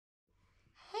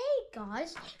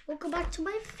guys, welcome back to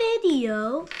my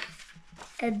video.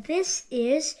 And this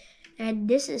is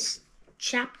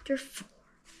chapter 4.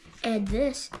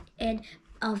 And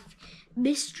of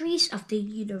Mysteries of the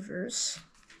Universe,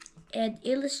 and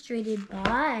illustrated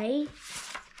by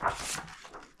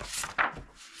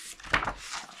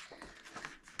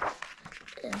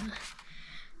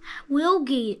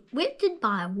written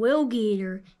by Will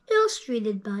Gator,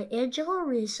 illustrated by Angela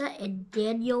Rizza and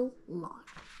Daniel Lott.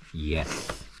 Yes.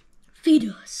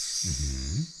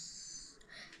 Venus.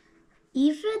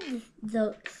 Even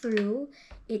though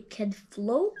it can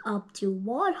float up to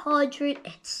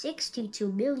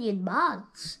 162 million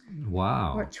miles.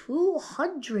 Wow. Or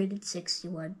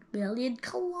 261 million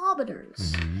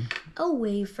kilometers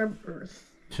away from Earth.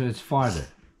 So it's farther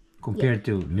compared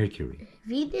to Mercury.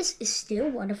 Venus is still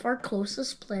one of our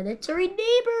closest planetary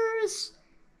neighbors.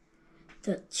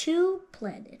 The two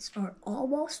planets are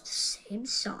almost the same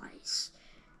size,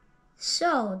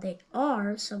 so they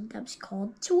are sometimes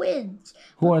called twins.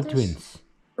 Who are twins?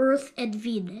 Earth and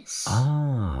Venus.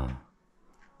 Ah.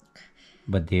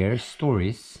 But their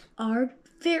stories are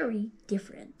very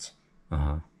different.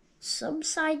 Uh-huh. Some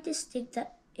scientists think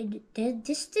that in the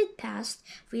distant past,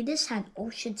 Venus had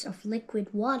oceans of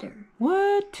liquid water.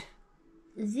 What?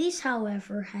 These,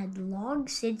 however, had long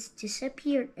since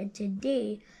disappeared, and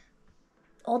today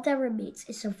all that remains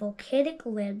is a volcanic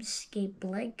landscape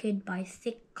blanketed by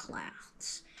thick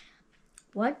clouds.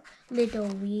 What little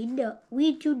we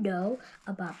do know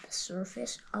about the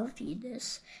surface of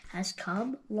Venus has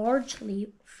come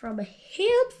largely from a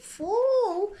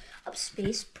handful of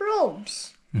space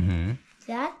probes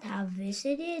that have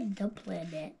visited the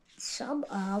planet. Some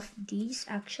of these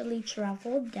actually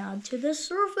traveled down to the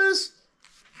surface,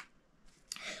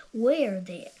 where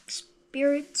they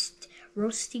experienced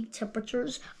roasting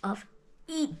temperatures of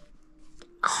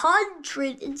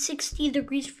 860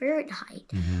 degrees Fahrenheit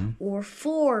or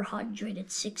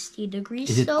 460 degrees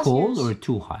Is it Celsius. cold or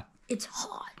too hot? It's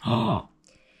hot. Oh.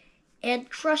 And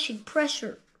crushing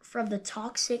pressure from the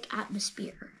toxic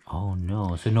atmosphere. Oh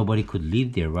no. So nobody could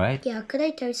live there, right? Yeah, could I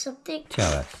tell you something?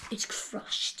 Tell us. It's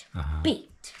crushed,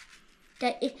 baked.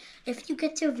 That if you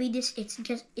get to Venus,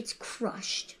 it's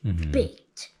crushed,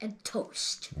 baked, and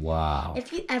toast. Wow.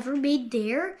 If you ever made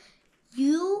there,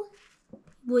 you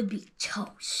would be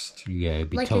toast. Yeah,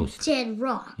 it'd be like toast. a dead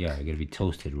rock. Yeah, you're gonna be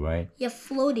toasted, right? Yeah,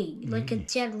 floating like a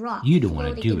dead rock. You don't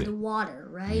want to do floating in the water,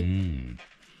 right?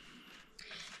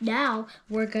 Now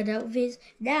we're gonna visit.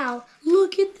 Now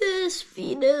look at this,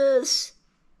 Venus.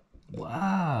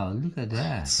 Wow, look at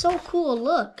that. So cool.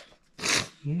 Look.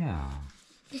 Yeah.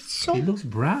 It's so. It looks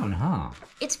brown, huh?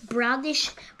 It's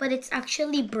brownish, but it's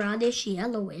actually brownish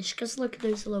yellowish. Cause look,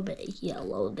 there's a little bit of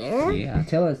yellow there. Yeah.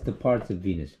 Tell us the parts of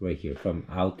Venus right here, from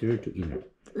outer to inner.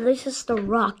 This is the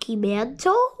rocky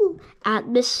mantle.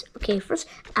 Okay, first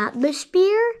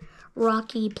atmosphere,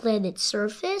 rocky planet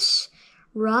surface,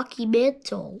 rocky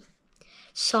mantle,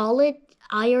 solid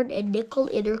iron and nickel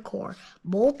inner core,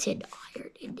 molten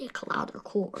iron and nickel outer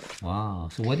core. Wow.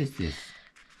 So what is this?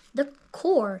 The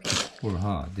core.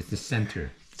 This is the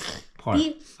center part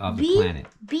of the planet.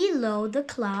 Below the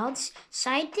clouds,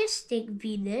 scientists think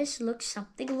Venus looks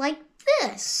something like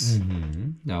this.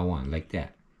 That one, like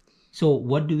that. So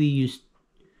what do we use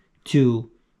to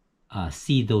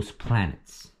see those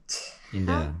planets in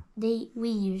the?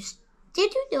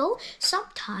 Did you know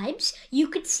sometimes you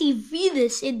could see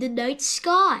Venus in the night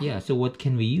sky? Yeah. So what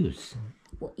can we use?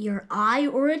 Your eye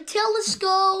or a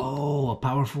telescope. Oh, a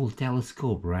powerful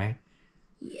telescope, right?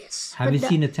 Yes. Have you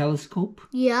seen a telescope?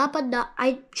 Yeah, but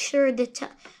I'm sure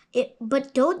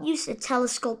but don't use a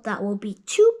telescope that will be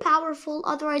too powerful.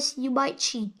 Otherwise, you might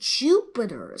see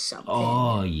Jupiter or something.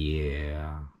 Oh,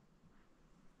 yeah.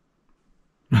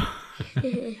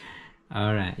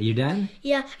 All right. You done?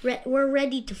 Yeah, we're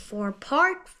ready for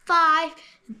part 5,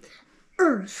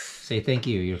 Earth. Say thank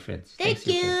you, your friends. Thank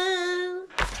you.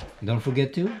 Don't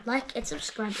forget to like and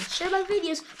subscribe and share my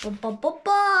videos.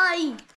 Bye.